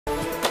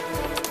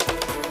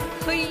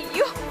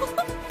ஐயோ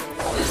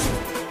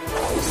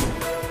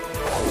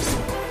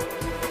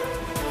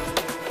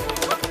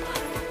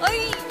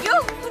ஐயோ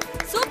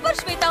super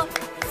Shweta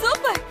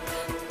super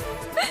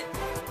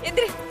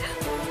எந்திரி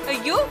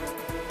ஐயோ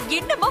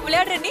என்னம்மா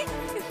விளையாடுற நீ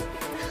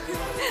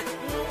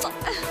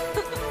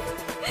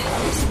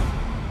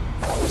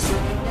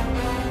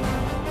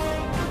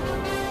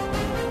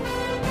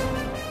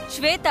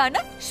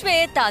ஸ்வேதானா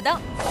ஸ்வேதா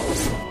தான்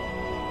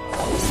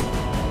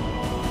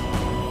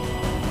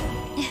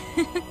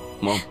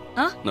மாம்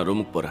நான்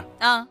ரூமுக்கு போறேன்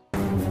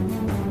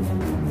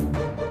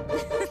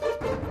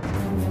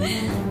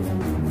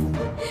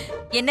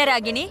என்ன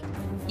ராகினி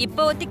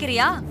இப்ப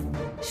ஒத்திக்கிறியா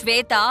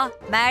ஸ்வேதா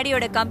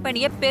மேடியோட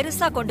கம்பெனிய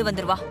பெருசா கொண்டு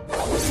வந்துருவா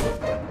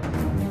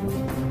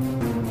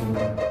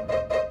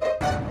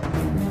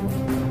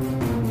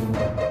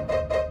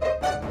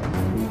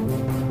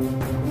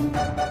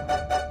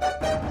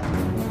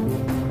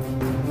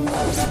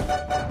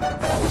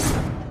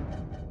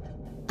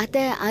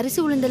அத்தை அரிசி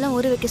உளுந்தெல்லாம்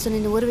ஊற வைக்க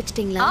சொன்னீங்க ஊற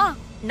வச்சிட்டீங்களா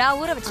நான்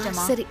ஊற வச்சிட்டேன்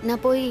சரி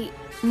நான் போய்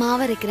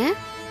மாவு அரைக்கிறேன்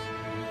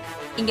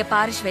இங்க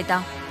பாரு ஸ்வேதா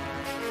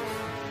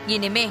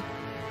இனிமே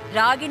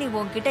ராகினி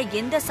உன்கிட்ட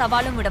எந்த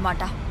சவாலும் விட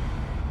மாட்டா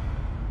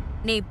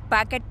நீ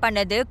பாக்கெட்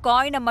பண்ணது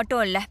காயினை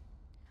மட்டும் இல்ல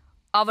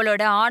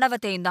அவளோட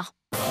ஆணவத்தையும் தான்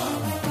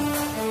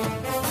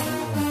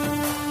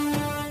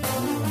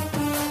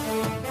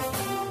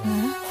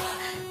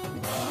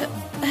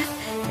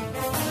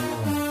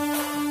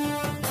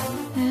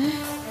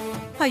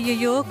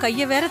ஐயோ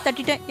கைய வேற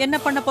தட்டிட்டேன் என்ன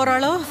பண்ண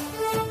போறாளோ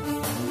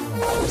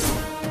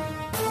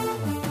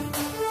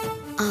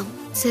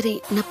சரி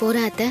நான்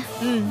போறேன் அத்தை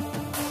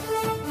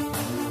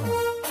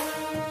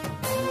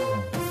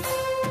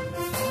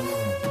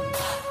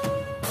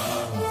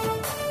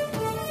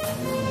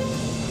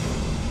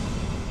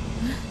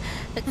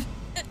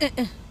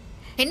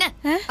என்ன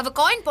அவ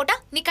காயின் போட்டா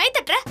நீ கை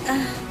தட்டற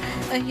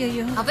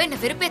ஐயோ அவ என்ன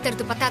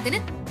வெறுப்பேத்துறது பத்தாதுன்னு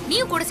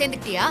நீயும் கூட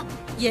சேர்ந்துக்கிட்டியா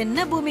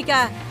என்ன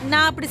பூமிகா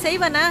நான் அப்படி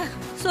செய்வேனா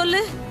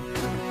சொல்லு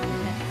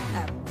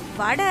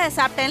வடை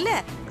சாப்பிட்டேன்ல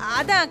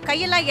அதான்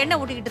கையெல்லாம் எண்ணெய்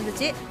ஊட்டிக்கிட்டு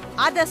இருந்துச்சு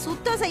அத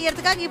சுத்தம்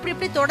செய்யறதுக்காக இப்படி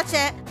இப்படி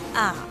தொடச்சேன்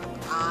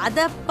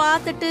அத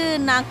பார்த்துட்டு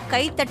நான்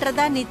கை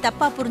தட்டுறதா நீ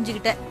தப்பா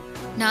புரிஞ்சுக்கிட்ட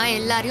நான்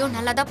எல்லாரையும்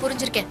நல்லா தான்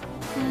புரிஞ்சிருக்கேன்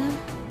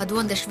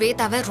அதுவும் அந்த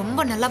ஸ்வேதாவை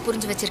ரொம்ப நல்லா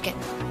புரிஞ்சு வச்சிருக்கேன்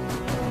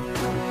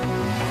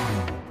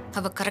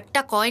அவ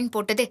கரெக்டா காயின்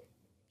போட்டதே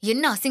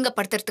என்ன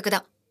அசிங்கப்படுத்துறதுக்கு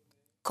தான்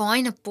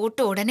காயினை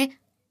போட்ட உடனே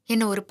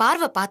என்ன ஒரு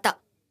பார்வை பார்த்தா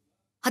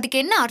அதுக்கு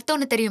என்ன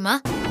அர்த்தம்னு தெரியுமா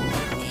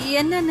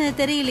என்னன்னு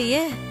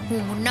தெரியலையே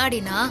உன் முன்னாடி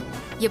நான்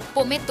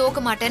எப்பவுமே தோக்க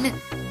மாட்டேன்னு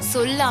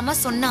சொல்லாம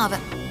சொன்ன அவ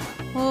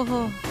ஓஹோ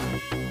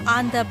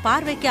அந்த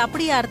பார்வைக்கு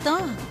அப்படியே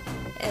அர்த்தம்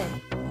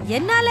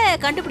என்னால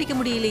கண்டுபிடிக்க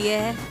முடியலையே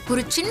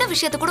ஒரு சின்ன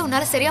விஷயத்த கூட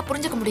உன்னால சரியா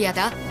புரிஞ்சுக்க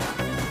முடியாதா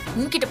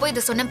உன்கிட்ட போய்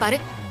இத சொன்னேன் பாரு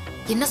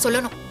என்ன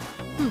சொல்லணும்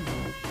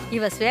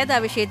இவ ஸ்வேதா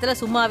விஷயத்துல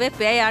சும்மாவே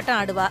பேயாட்டம்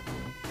ஆடுவா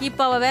இப்ப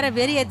அவ வேற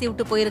வெறி ஏத்தி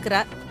விட்டு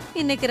போயிருக்கிறா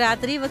இன்னைக்கு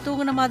ராத்திரி இவ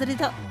தூங்குன மாதிரி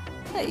தான்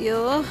ஐயோ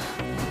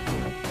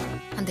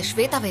அந்த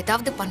ஸ்வேதாவை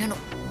ஏதாவது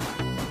பண்ணணும்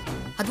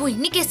அதுவும்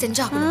இன்னைக்கே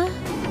செஞ்சாகணும்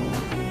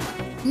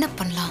என்ன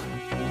பண்ணலாம்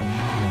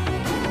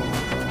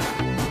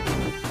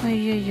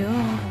ஐயோ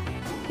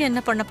என்ன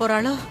பண்ண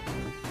போறாளோ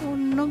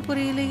ஒன்னும்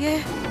புரியலையே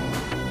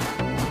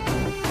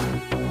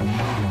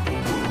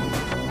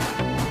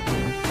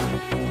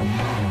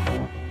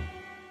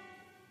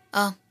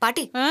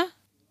பாட்டி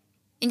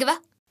இங்க வா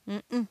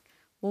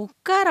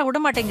உட்கார விட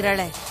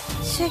மாட்டேங்கிறாளே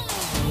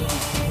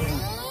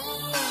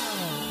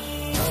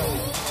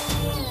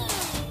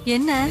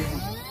என்ன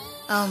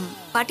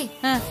பாட்டி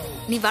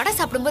நீ வடை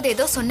சாப்பிடும்போது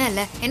ஏதோ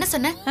சொன்னல என்ன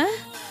சொன்ன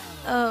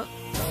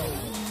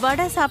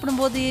வடை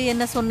சாப்பிடும்போது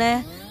என்ன சொன்ன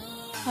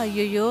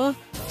ஐயோ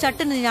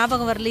சட்டுன்னு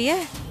ஞாபகம் வரலையே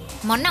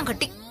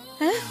மண்ணாங்கட்டி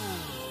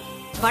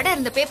வடை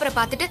இருந்த பேப்பரை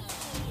பார்த்துட்டு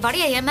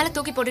வடைய என் மேல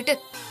தூக்கி போட்டுட்டு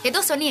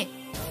ஏதோ சொன்னியே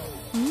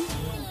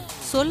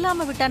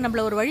சொல்லாம விட்டா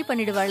நம்மள ஒரு வழி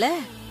பண்ணிடுவாள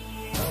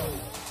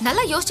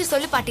நல்லா யோசிச்சு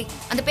சொல்லு பாட்டி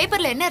அந்த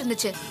பேப்பர்ல என்ன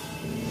இருந்துச்சு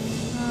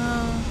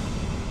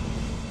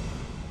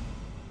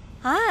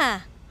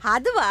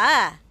அதுவா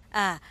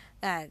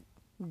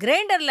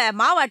கிரைண்டர்ல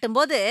மாவாட்டும்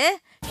போது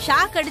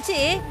ஷாக் அடிச்சு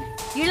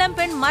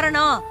இளம்பெண்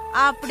மரணம்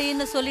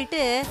அப்படின்னு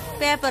சொல்லிட்டு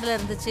பேப்பர்ல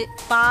இருந்துச்சு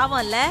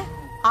பாவம்ல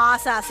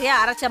ஆசாசையா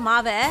அரைச்ச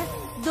மாவை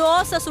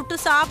தோசை சுட்டு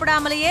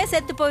சாப்பிடாமலேயே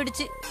செத்து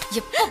போயிடுச்சு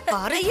எப்ப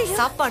பாரு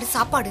சாப்பாடு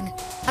சாப்பாடுன்னு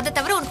அதை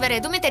தவிர உனக்கு வேற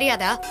எதுவுமே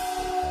தெரியாதா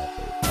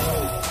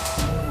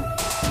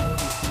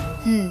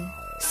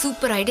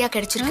சூப்பர் ஐடியா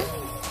கிடைச்சிருக்கு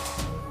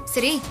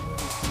சரி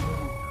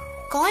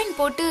காயின்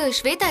போட்டு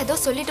ஸ்வேதா ஏதோ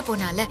சொல்லிட்டு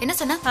போனால என்ன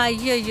சொன்னா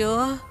ஐயோ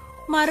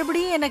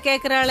மறுபடியும் என்ன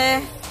கேக்குறாளே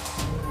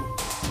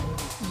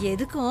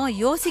எதுக்கும்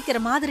யோசிக்கிற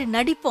மாதிரி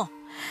நடிப்போம்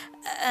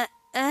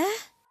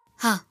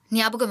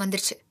ஞாபகம்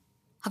வந்துருச்சு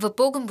அவ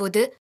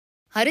போகும்போது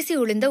அரிசி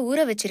உளுந்த ஊற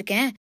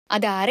வச்சிருக்கேன்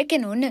அத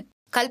அரைக்கணும்னு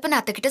கல்பனா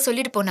அத்தை கிட்ட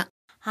சொல்லிட்டு போனா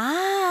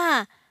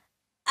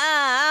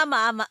ஆமா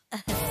ஆமா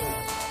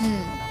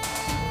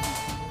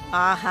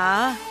ஆஹா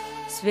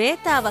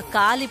ஸ்வேதாவை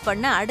காலி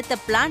பண்ண அடுத்த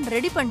பிளான்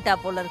ரெடி பண்ணிட்டா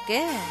போல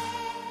இருக்கே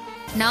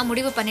நான்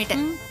முடிவு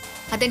பண்ணிட்டேன்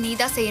அத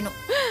நீதான் செய்யணும்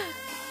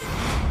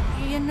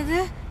என்னது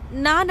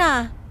நானா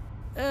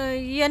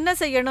என்ன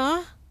செய்யணும்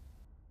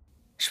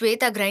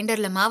ஸ்வேதா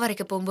கிரைண்டர்ல மாவு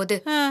அரைக்க போகும்போது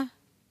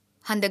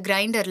அந்த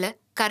கிரைண்டர்ல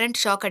கரண்ட்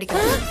ஷாக்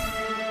அடிக்கும்.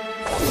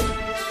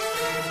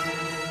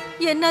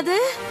 என்னது?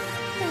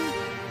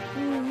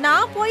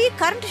 நான் போய்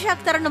கரண்ட்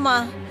ஷாக் தரணுமா?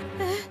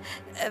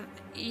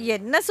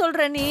 என்ன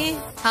சொல்ற நீ?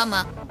 ஆமா,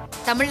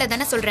 தமிழ்ல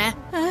தானே சொல்றேன்.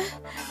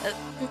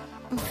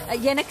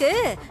 எனக்கு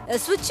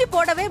சுவிட்ச்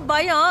போடவே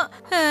பயம்.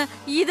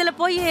 இதுல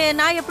போய்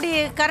நான் எப்படி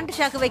கரண்ட்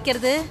ஷாக்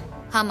வைக்கிறது?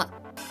 ஆமா,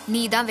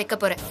 நீ தான் வைக்க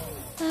போற.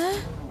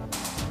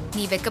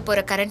 நீ வைக்க போற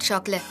கரண்ட்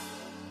ஷாக்ல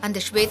அந்த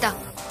ஸ்வேதா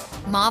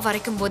மாவு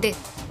அரைக்கும் போதே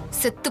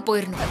செத்து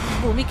போயிடணும்.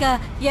 பூமிகா,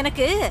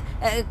 எனக்கு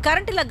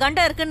கரண்ட்ல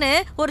கண்டா இருக்குன்னு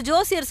ஒரு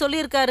ஜோசியர்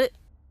சொல்லியிருக்காரு.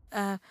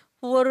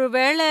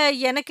 ஒருவேளை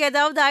எனக்கு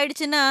ஏதாவது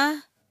ஆயிடுச்சுன்னா?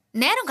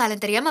 நேரம்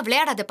காலம் தெரியாம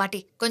விளையாடாத பாட்டி,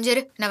 கொஞ்சம்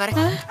இரு, நான் வரேன்.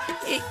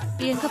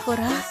 எங்க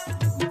போறா?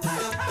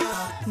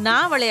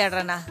 நான்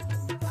விளையாடுறேனா?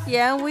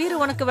 என்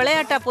உயிர் உனக்கு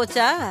விளையாட்டா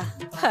போச்சா?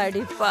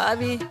 அடி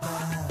பாவி.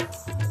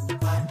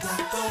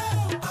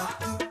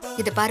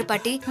 இத பாரு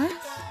பாட்டி,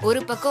 ஒரு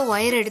பக்கம்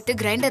ஒயர் எடுத்து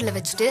கிரைண்டர்ல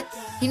வச்சுட்டு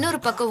இன்னொரு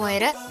பக்கம்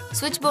ஒயரை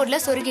சுவிட்ச் போர்ட்ல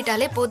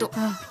சொருகிட்டாலே போதும்.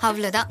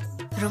 அவ்வளவுதான்,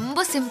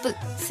 ரொம்ப சிம்பிள்.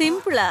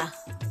 சிம்பிளா?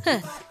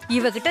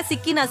 இவகிட்ட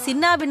சிக்கி நான்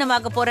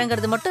சின்னாபின்னமாக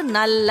போறேங்கிறது மட்டும்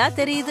நல்லா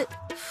தெரியுது.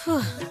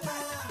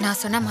 நான்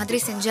சொன்ன மாதிரி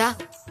செஞ்சா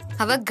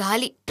அவ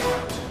காலி.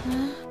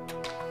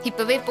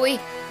 இப்பவே போய்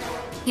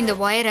இந்த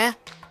ஒயரை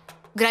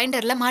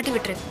கிரைண்டர்ல மாட்டி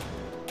விட்டுரு.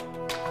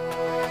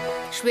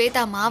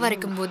 ஸ்வேதா மாவு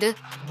அரைக்கும் போது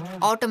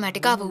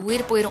ஆட்டோமேட்டிக்கா அவ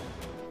உயிர் போயிரும்.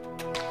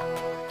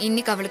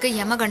 இன்னைக்கு அவளுக்கு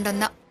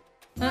யமகண்டம் தான்.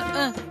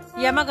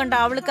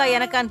 யமகண்டம் அவளுக்கா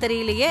எனக்கான்னு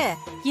தெரியலையே.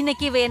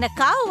 இன்னைக்கு இவ என்ன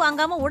காவு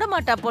வாங்காம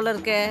விடமாட்டா போல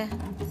இருக்கு.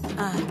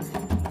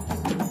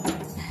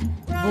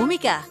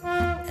 பூமிகா,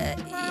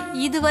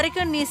 இது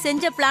வரைக்கும் நீ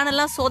செஞ்ச பிளான்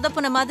எல்லாம்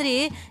சொதப்புன மாதிரி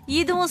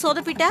இதுவும்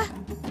சொதப்பிட்டா?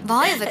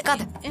 வாய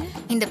வைக்காத.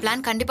 இந்த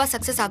பிளான் கண்டிப்பா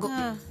சக்சஸ் ஆகும்.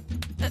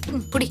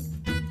 புடி.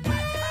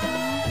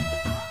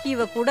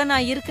 இவ கூட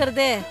நான்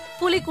இருக்கிறதே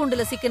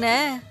புலிக்கூண்டுல சிக்கின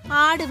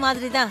ஆடு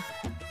மாதிரிதான்.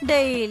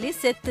 டெய்லி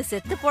செத்து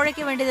செத்து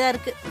பொழைக்க வேண்டியதா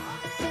இருக்கு.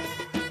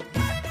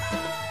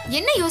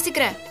 என்ன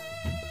யோசிக்கிற?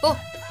 போ,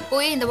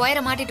 போய் இந்த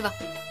ஒயரை மாட்டிட்டு வா.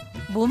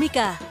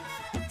 பூமிகா,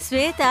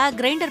 ஸ்வேதா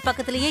கிரைண்டர்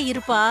பக்கத்திலேயே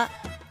இருப்பா.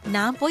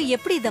 நான் போய்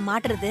எப்படி இத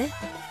மாட்டுறது?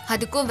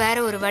 அதுக்கும் வேற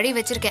ஒரு வழி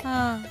வச்சிருக்கேன்.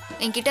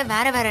 என்கிட்ட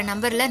வேற வேற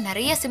நம்பர்ல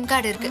நிறைய சிம்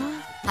கார்டு இருக்கு.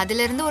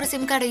 அதுல இருந்து ஒரு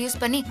சிம் கார்டை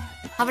யூஸ் பண்ணி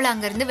அவளை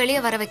அங்க இருந்து வெளியே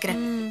வர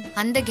வைக்கிறேன்.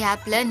 அந்த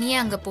கேப்ல நீ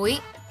அங்க போய்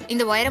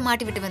இந்த ஒயரை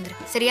மாட்டி விட்டு வந்துரு,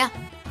 சரியா?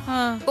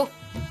 போ.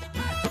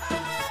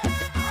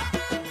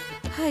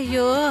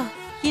 ஐயோ,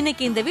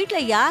 இன்னைக்கு இந்த வீட்ல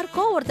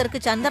யாருக்கோ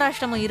ஒருத்தருக்கு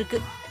சந்திராஷ்டமம் இருக்கு.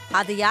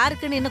 அது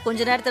யாருக்குன்னு இன்னும்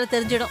கொஞ்ச நேரத்துல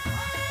தெரிஞ்சிடும்.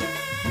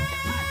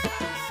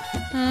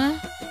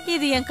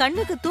 இது என்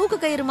கண்ணுக்கு தூக்கு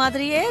கயிறு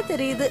மாதிரியே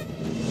தெரியுது.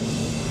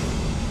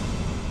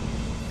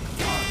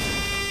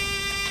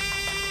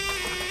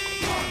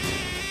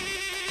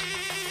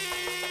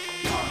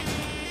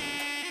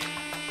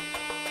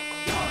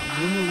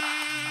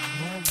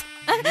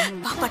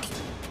 பாப்பாட்டி,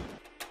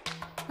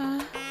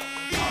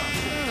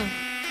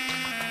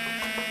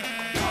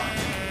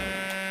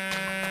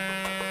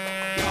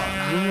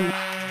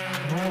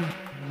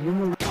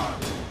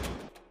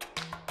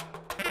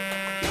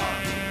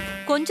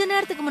 கொஞ்ச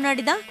நேரத்துக்கு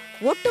முன்னாடிதான்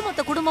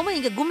ஒட்டுமொத்த குடும்பமும்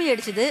இங்க கும்மி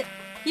அடிச்சுது.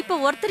 இப்ப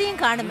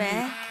ஒருத்தரையும் காணுமே.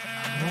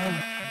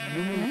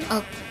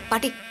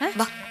 பாட்டி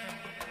வா.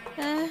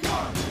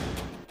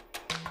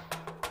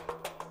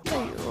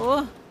 ஐயோ,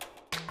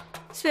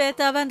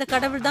 ஸ்வேதாவை அந்த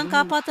கடவுள் தான்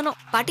காப்பாத்தணும்.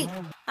 பாட்டி,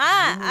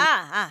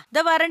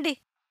 இத வரண்டி.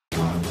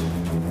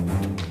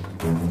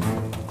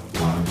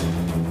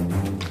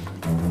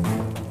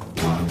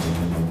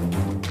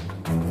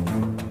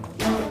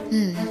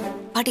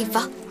 பாட்டி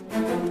வா.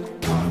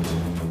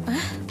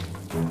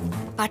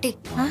 பாட்டி,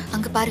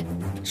 அங்க பாரு,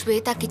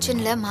 ஸ்வேதா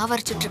கிச்சன்ல மாவு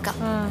அரைச்சிட்டு இருக்கா.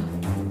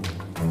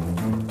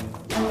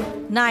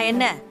 நான்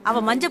என்ன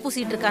அவ மஞ்ச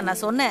பூசிட்டு இருக்கா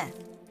நான் சொன்னேன்?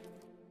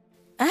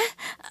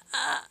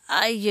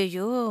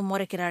 ஐயோ,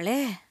 முறைக்கிறாளே.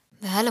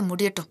 வேலை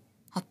முடியட்டும்,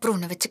 அப்புறம்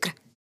உன்னை வச்சுக்கிறேன்.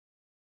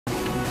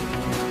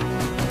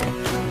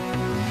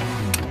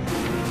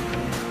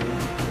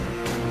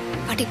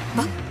 பாட்டி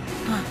வா.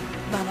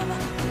 வா வா வா.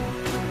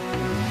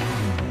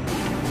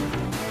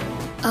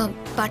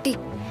 பாட்டி,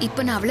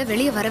 இப்ப நான் அவளை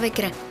வெளியே வர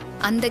வைக்கிறேன்.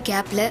 அந்த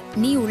கேப்ல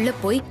நீ உள்ள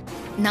போய்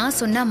நான்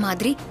சொன்ன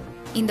மாதிரி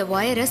இந்த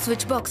ஒயரை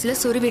ஸ்விட்ச் பாக்ஸ்ல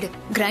சொருவிடு.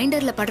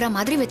 கிரைண்டர்ல படுற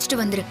மாதிரி வச்சுட்டு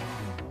வந்துரு.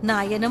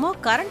 நான் என்னமோ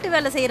கரண்ட்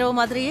வேலை செய்யறவ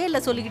மாதிரியே இல்ல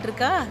சொல்லிக்கிட்டு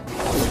இருக்கா.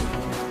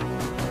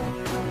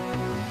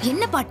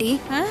 என்ன பாட்டி,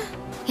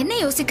 என்ன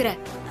யோசிக்கிற?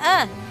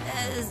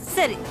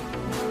 சரி.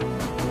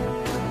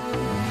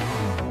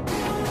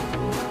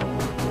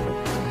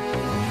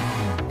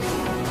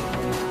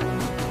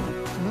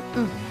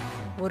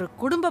 ஒரு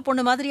குடும்ப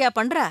பொண்ணு மாதிரியா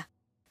பண்றா?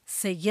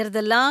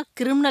 செய்யறதெல்லாம்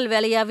கிரிமினல்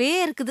வேலையாவே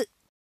இருக்குது.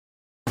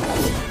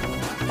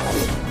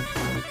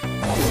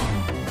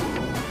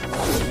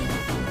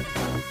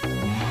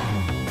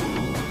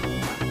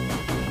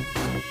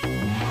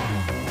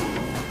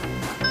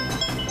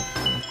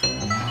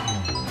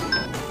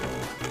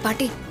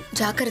 பாட்டி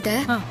ஜாக்கிரதை.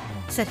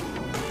 சரி.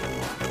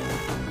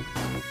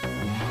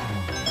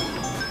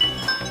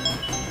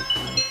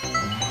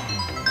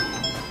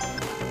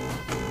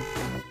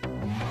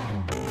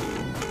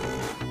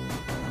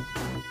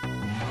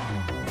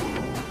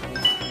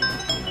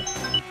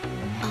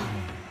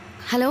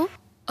 ஹலோ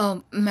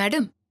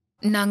மேடம்,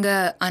 நாங்க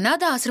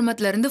அநாத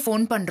ஆசிரமத்துல இருந்து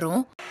ஃபோன்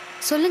பண்றோம்.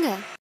 சொல்லுங்க.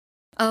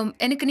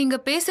 எனக்கு நீங்க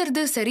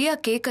பேசுறது சரியா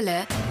கேக்கல.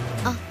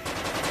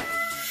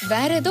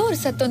 வேற ஏதோ ஒரு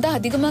சத்தம் தான்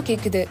அதிகமா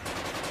கேக்குது.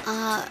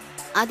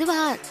 அதுவா,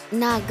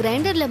 நான்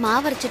கிரைண்டர்ல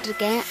மாவு அரைச்சிட்டு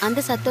இருக்கேன்,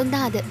 அந்த சத்தம்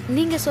தான் அது.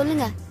 நீங்க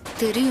சொல்லுங்க.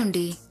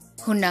 தெரியும்டி,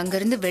 உன்னை அங்க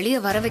இருந்து வெளியே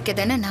வர வைக்க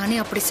தானே நானே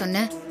அப்படி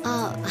சொன்னேன்.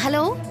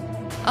 ஹலோ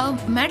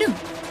மேடம்,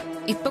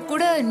 இப்ப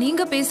கூட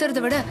நீங்க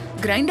பேசுறத விட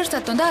கிரைண்டர்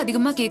சத்தம் தான்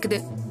அதிகமா கேக்குது.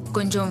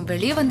 கொஞ்சம்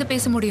வெளியே வந்து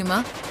பேச முடியுமா?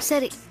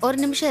 சரி, ஒரு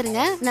நிமிஷம்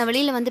இருங்க, நான்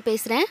வெளியில வந்து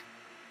பேசுறேன்.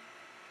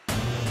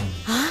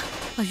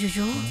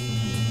 ஐயோ,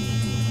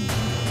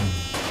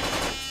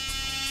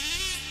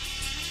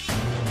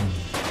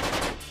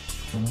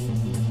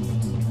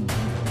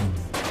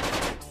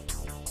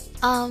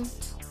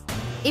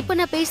 இப்போ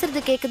நான்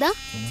பேசுறது கேக்குதா?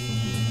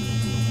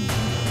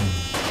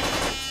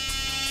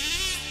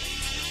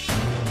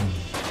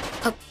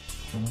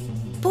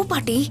 போ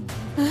பாட்டி.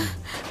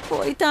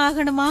 போய்தான்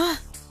ஆகணுமா?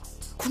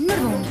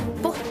 குன்னுடுவோம்.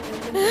 போ.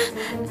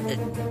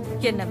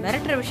 என்ன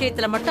மிரட்டுற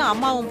விஷயத்துல மட்டும்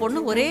அம்மாவும் பொண்ணு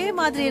ஒரே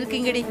மாதிரி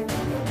இருக்கீங்கடி.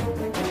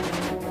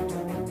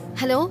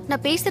 ஹலோ,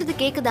 நான் பேசுறது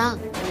கேக்குதா?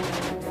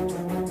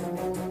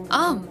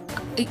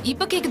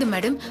 இப்ப கேக்குது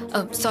மேடம்.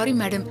 சாரி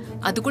மேடம்,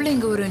 அதுக்குள்ள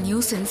இங்க ஒரு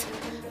நியூசன்ஸ்.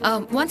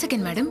 1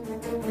 second madam.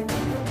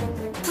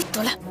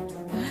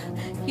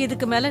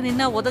 இதுக்கு மேல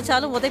நின்னா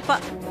உதைச்சாலும் உதைப்பா.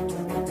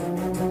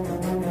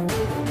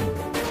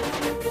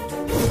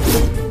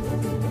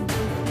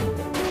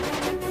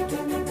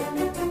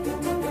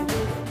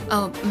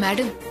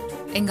 மேடம்,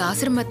 எங்க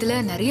ஆசிரமத்துல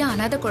நிறைய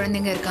அநாத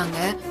குழந்தைங்க இருக்காங்க.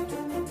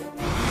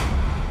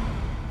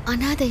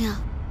 அநாதையா?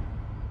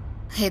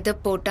 எதை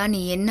போட்டா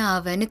நீ என்ன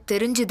ஆவன்னு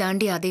தெரிஞ்சு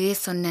தாண்டி அதையே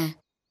சொன்னேன்.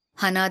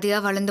 அநாதையா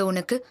வளர்ந்த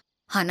உனக்கு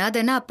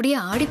அநாதனா அப்படியே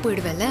ஆடி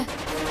போயிடுவல.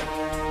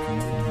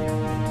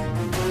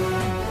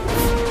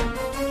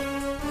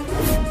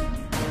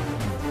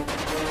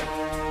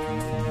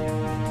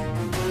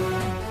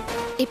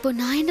 இப்போ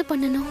நான் என்ன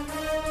பண்ணணும்?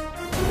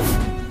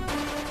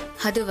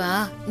 அதுவா,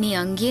 நீ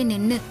அங்கேயே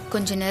நின்னு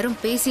கொஞ்ச நேரம்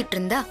பேசிட்டு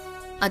இருந்தா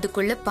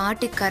அதுக்குள்ள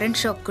பாட்டி கரண்ட்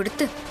ஷாக்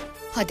கொடுத்து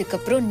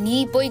அதுக்கப்புறம் நீ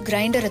போய்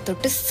கிரைண்டரை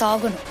தொட்டு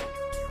சாகணும்.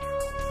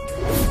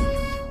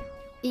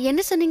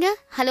 என்ன சொன்னீங்க?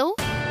 Hello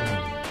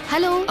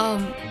hello.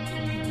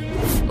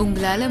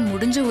 உங்களால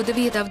முடிஞ்ச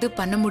உதவி ஏதாவது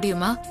பண்ண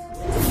முடியுமா?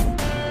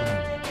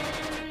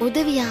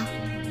 உதவியா?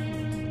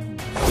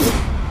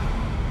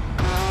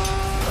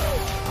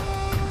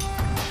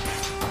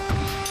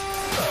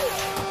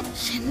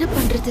 என்ன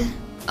பண்றது?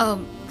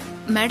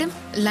 மேடம்,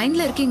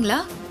 லைன்ல இருக்கீங்களா?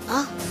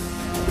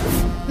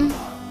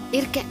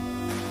 இருக்கேன்.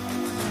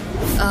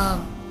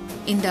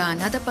 இந்த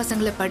அநாத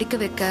பசங்களை படிக்க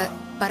வைக்க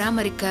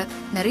பராமரிக்க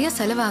நிறைய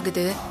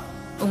செலவாகுது.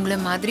 உங்களை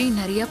மாதிரி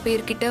நிறைய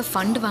பேர்கிட்ட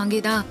ஃபண்ட்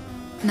வாங்கிதான்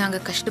நாங்க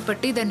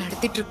கஷ்டப்பட்டு இதை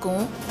நடத்திட்டு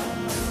இருக்கோம்.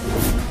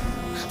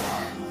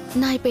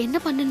 நான் இப்ப என்ன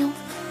பண்ணணும்?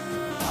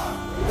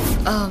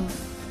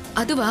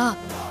 அதுவா,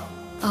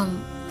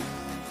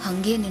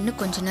 அங்கேயே நின்னு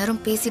கொஞ்ச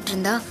நேரம் பேசிட்டு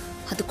இருந்தா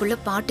அதுக்குள்ள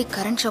பாட்டி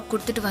கரண்ட் ஷாக்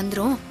கொடுத்துட்டு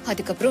வந்துரும்.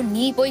 அதுக்கப்புறம்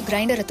நீ போய்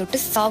கிரைண்டரை தொட்டு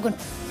சாகணும்.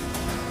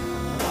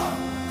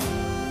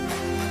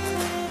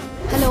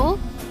 ஹலோ,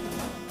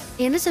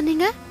 என்ன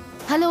சொன்னீங்க?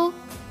 Hello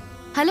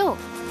hello.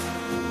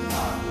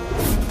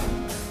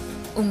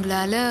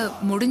 உங்களால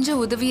முடிஞ்ச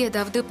உதவி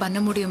ஏதாவது பண்ண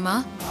முடியுமா?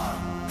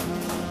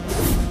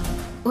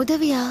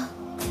 உதவியா?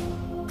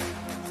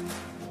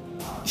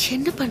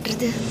 என்ன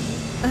பண்றது?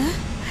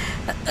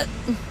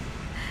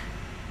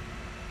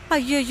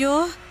 ஐயோ,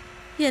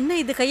 என்ன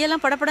இது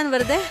கையெல்லாம் படப்படன்னு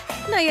வருதே.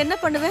 நான் என்ன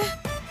பண்ணுவேன்?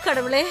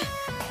 கடவுளே,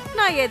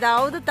 நான்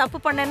ஏதாவது தப்பு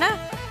பண்ணேன்னா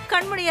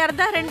கண்மணியா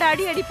இருந்தா 2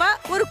 அடி அடிப்பா,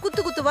 ஒரு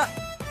குத்து குத்துவா,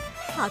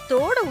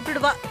 அதோட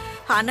விட்டுடுவா.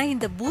 ஆனா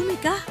இந்த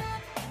பூமிகா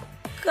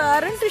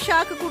கரண்ட்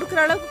ஷாக்கு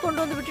குடுக்கற அளவுக்கு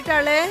கொண்டு வந்து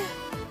விட்டுட்டாளே.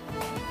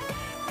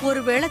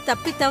 ஒருவேளை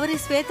தப்பி தவறி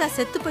ஸ்வேதா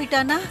செத்து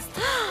போயிட்டானா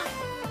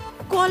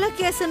கொலை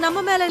கேஸ்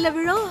நம்ம மேல இல்ல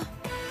விழும்.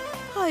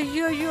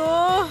 ஐயோ,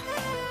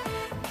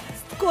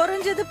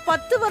 குறைஞ்சது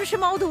 10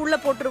 வருஷமாவது உள்ள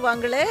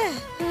போட்டுருவாங்களே.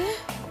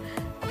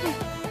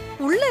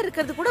 உள்ள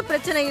இருக்கிறது கூட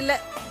பிரச்சனை இல்ல,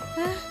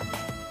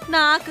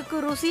 நாக்குக்கு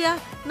ருசியா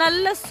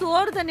நல்ல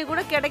சோறு தண்ணி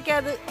கூட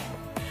கிடைக்காது.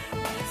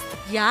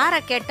 யார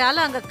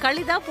கேட்டாலும் அங்க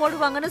களிதான்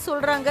போடுவாங்கன்னு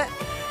சொல்றாங்க.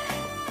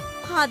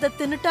 அத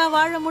தின்னுட்டா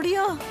வாழ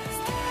முடியும்?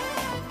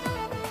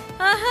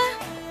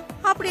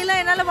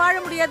 அப்படியெல்லாம் என்னால வாழ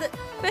முடியாது.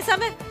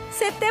 பேசாம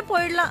செத்தே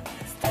போயிடலாம்.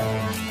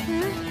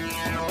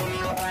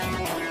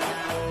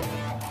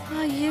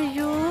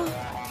 ஐயோ,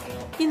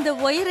 இந்த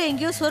ஒயரை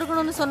எங்கேயோ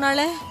சொருகணும்னு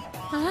சொன்னாலே,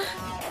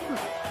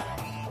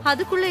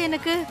 அதுக்குள்ள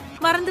எனக்கு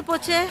மறந்து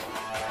போச்சே.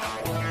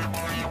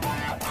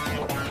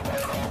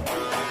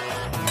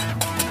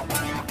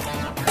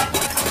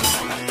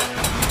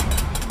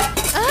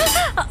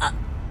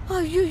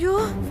 ஐயோ,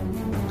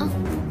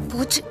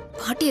 போச்சு,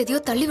 பாட்டி எதையோ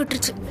தள்ளி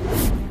விட்டுருச்சு.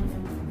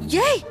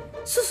 ஏய்,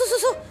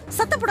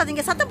 சத்தம்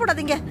போடாதீங்க, சத்தம்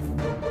போடாதீங்க.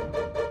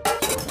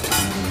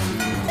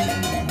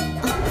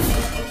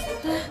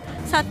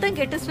 சத்தம்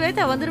கேட்டு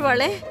ஸ்வேதா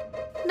வந்துருவாளே,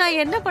 நான்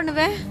என்ன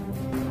பண்ணுவேன்?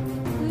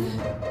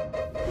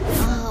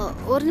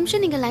 ஒரு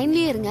நிமிஷம் நீங்க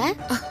லைன்லயே இருங்க.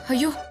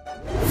 ஐயோ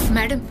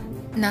மேடம்,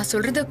 நான்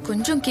சொல்றத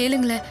கொஞ்சம்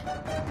கேளுங்களேன்.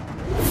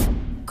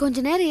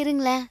 கொஞ்ச நேரம்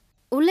இருங்களேன்.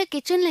 உள்ள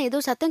கிச்சன்ல ஏதோ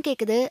சத்தம்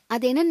கேக்குது.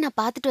 அது என்னன்னு நான்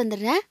பாத்துட்டு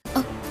வந்துடுறேன்.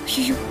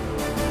 ஐயோ,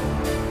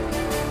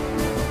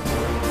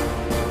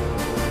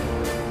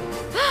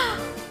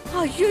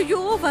 ஐயோ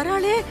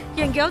வராளே,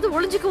 எங்கேயாவது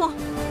ஒளிஞ்சுக்குவோம்.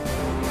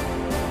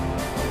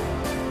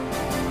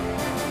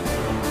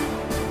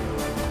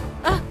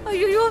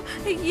 ஐயோ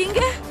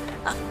இங்க.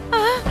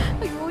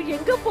 ஐயோ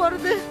எங்க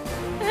போறது?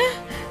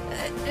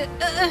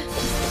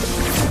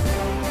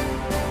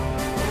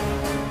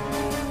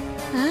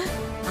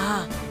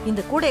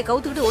 இந்த கூடையை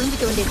கவுத்துக்கிட்டு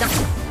ஒளிஞ்சிக்க வேண்டியதுதான்.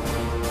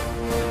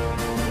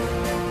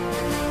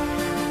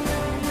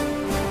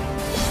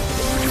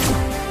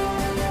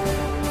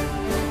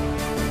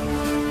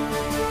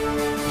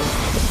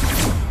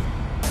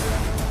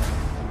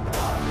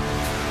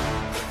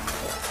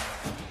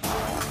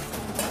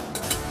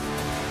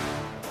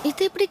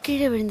 இது எப்படி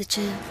கீழே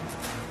விழுந்துச்சு?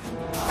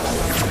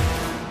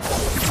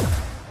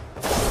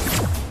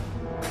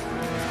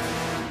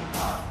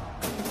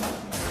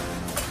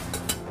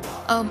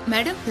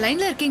 மேடம்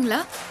லைன்ல இருக்கீங்களா?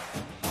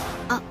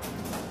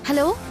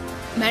 ஹலோ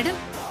மேடம்,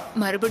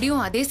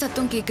 மறுபடியும் அதே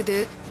சத்தம் கேக்குது.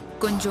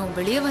 கொஞ்சம்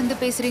வெளியே வந்து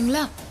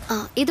பேசுறீங்களா?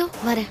 இதோ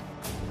வரேன்.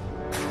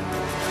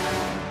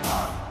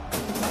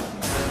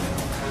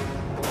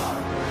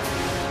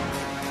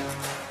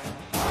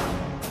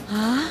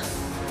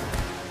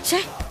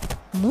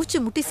 மூச்சு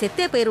முட்டி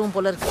செத்தே போயிருவோம்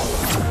போல இருக்கு.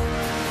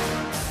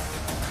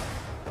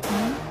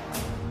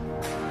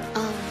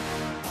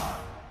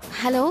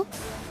 ஹலோ,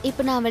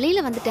 இப்ப நான்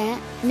வெளியில வந்துட்டேன்.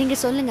 நீங்க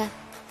சொல்லுங்க.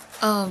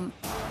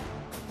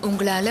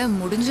 உங்களால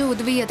முடிஞ்ச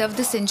உதவி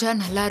ஏதாவது செஞ்சா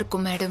நல்லா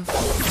இருக்கும் மேடம்.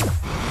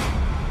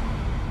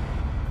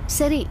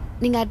 சரி,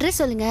 நீங்க அட்ரஸ்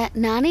சொல்லுங்க,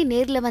 நானே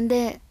நேர்ல வந்து.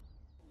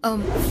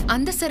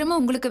 அந்த சிரமம்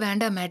உங்களுக்கு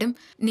வேண்டாம் மேடம்.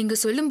 நீங்க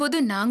சொல்லும்போது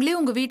நாங்களே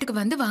உங்க வீட்டுக்கு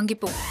வந்து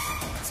வாங்கிப்போம்.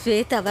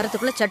 ஸ்வேதா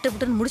வரதுக்குள்ள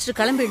சட்டுப்புட்டுன்னு முடிச்சுட்டு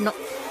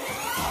கிளம்பிடணும்.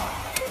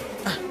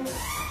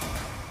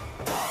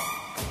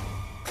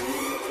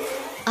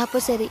 அப்போ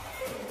சரி,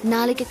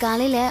 நாளைக்கு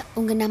காலையில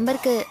உங்க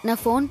நம்பருக்கு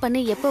நான் ஃபோன்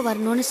பண்ணி எப்போ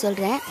வரணும்னு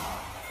சொல்றேன்.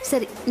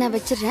 சரி, நான்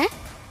வச்சிடுறேன்.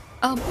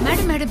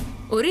 மேடம் மேடம்,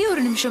 ஒரே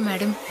ஒரு நிமிஷம்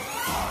மேடம்.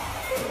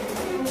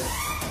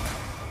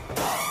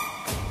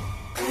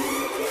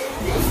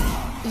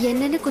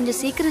 என்னன்னு கொஞ்சம்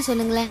சீக்கிரம்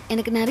சொல்லுங்களேன்,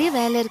 எனக்கு நிறைய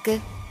வேலை இருக்கு.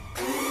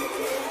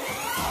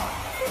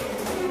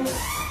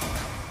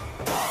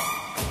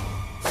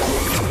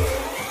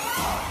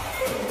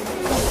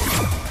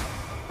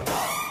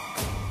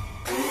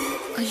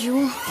 ஐயோ,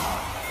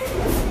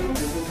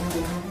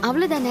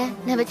 அவ்வளவுதானே,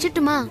 நான்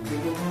வச்சிட்டுமா?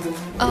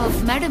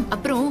 மேடம்,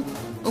 அப்புறம்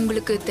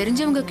உங்களுக்கு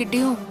தெரிஞ்சவங்க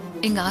கிட்டயும்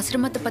எங்க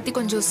ஆசிரமத்தை பத்தி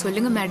கொஞ்சம்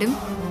சொல்லுங்க மேடம்.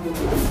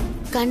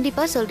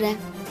 கண்டிப்பா சொல்றேன்.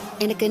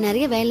 எனக்கு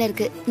நிறைய வேலை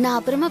இருக்கு, நான்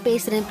அப்புறமா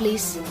பேசுறேன்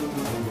ப்ளீஸ்.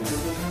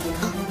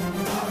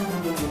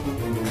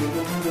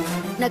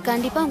 நான்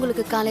கண்டிப்பா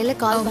உங்களுக்கு காலையில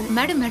கால் பண்ண.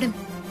 மேடம் மேடம்,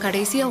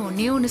 கடைசியா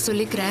ஒன்னே ஒன்னு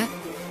சொல்லிக்கிறேன்.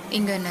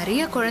 இங்க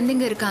நிறைய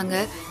குழந்தைங்க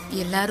இருக்காங்க,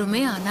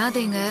 எல்லாருமே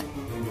அனாதைங்க.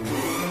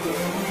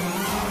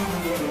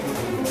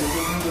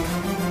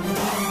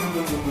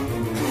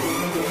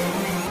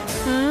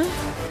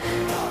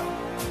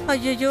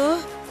 ஐயோ,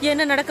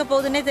 என்ன நடக்க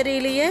போகுதுன்னே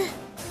தெரியலையே.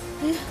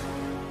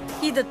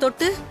 இத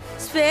தொட்டு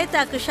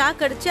ஸ்வேதாக்கு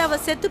ஷாக் அடிச்சு அவ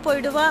செத்து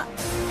போயிடுவா.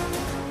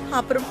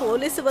 அப்புறம்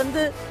போலீஸ்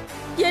வந்து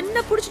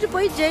என்ன புடிச்சிட்டு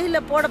போய்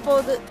ஜெயில போட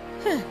போகுது.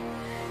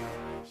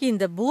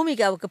 இந்த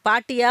பூமிகாவுக்கு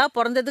பாட்டியா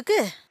பிறந்ததுக்கு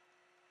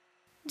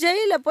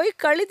ஜெயில போய்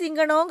களி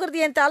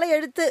திங்கணுங்கிறது என் தலை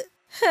எழுத்து.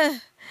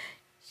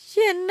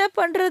 என்ன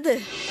பண்றது?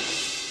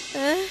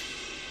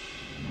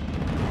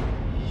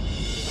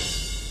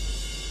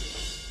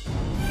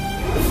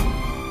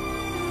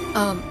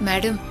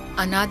 மேடம்,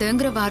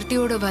 அனாதைங்கிற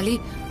வார்த்தையோட வலி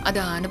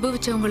அத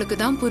அனுபவிச்சவங்களுக்கு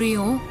தான்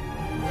புரியும்.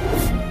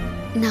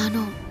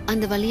 நானும்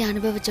அந்த வலியை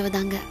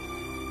அனுபவிச்சவதாங்க.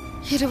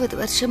 20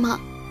 வருஷமா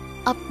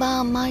அப்பா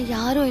அம்மா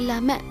யாரும்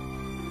இல்லாம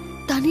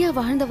தனியா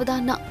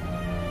வாழ்ந்தவதான் நான்.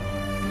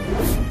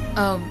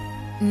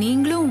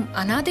 நீங்களும்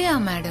அனாதையா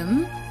மேடம்?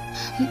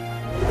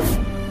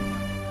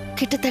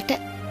 கிட்டத்தட்ட.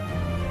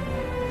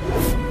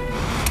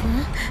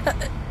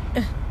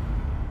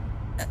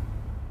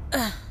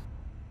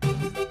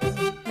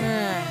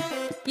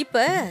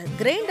 இப்ப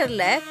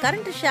கிரைண்டர்ல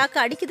கரண்ட் ஷாக்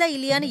அடிக்குதா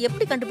இல்லையான்னு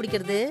எப்படி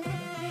கண்டுபிடிக்கிறது?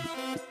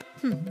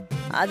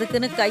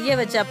 அதுக்குன்னு கைய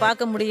வச்சா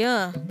பார்க்க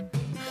முடியும்?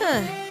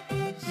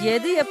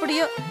 எது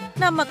எப்படியோ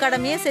நம்ம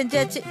கடமையே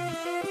செஞ்சாச்சு.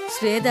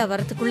 ஸ்வேதா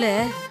வரத்துக்குள்ள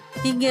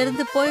இங்க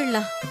இருந்து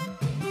போயிடலாம்.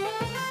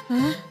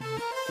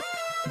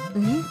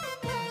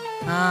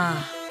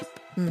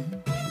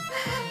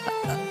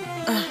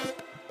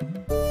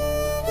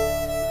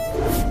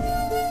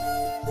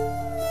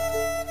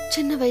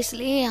 சின்ன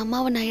வயசுலயே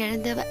அம்மாவை நான்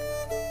இழந்தவன்.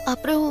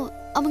 அப்புறம்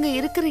அவங்க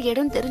இருக்கிற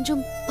இடம்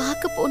தெரிஞ்சும்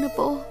பார்க்க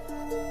போனப்போ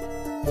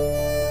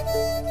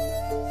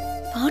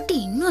பாட்டி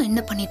இன்னும் என்ன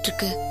பண்ணிட்டு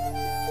இருக்கு?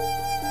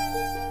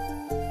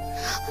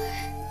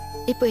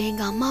 இப்போ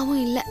எங்க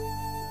அம்மாவும் இல்ல.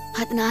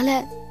 அதனால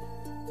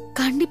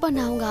கண்டிப்பா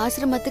நான் அவங்க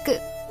ஆசிரமத்துக்கு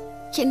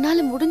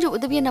என்னால முடிஞ்ச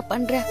உதவியை நான்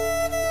பண்றேன்.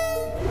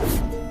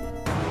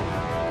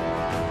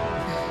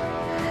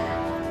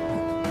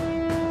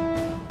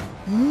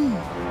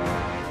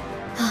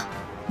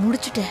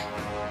 முடிச்சுட்டேன்.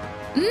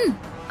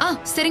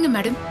 சரிங்க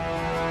மேடம்.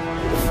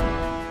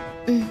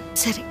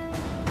 சரி.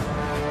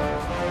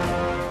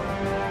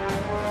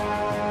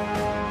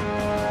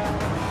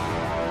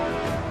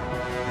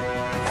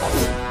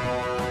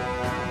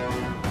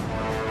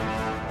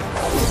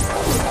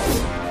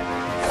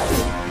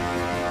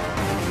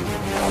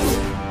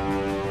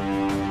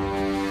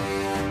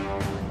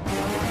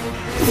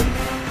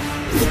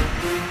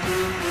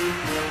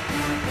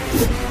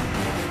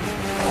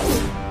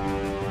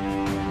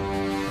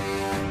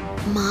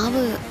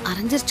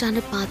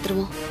 வந்துருச்சான்னு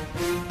பாத்துருவோம்.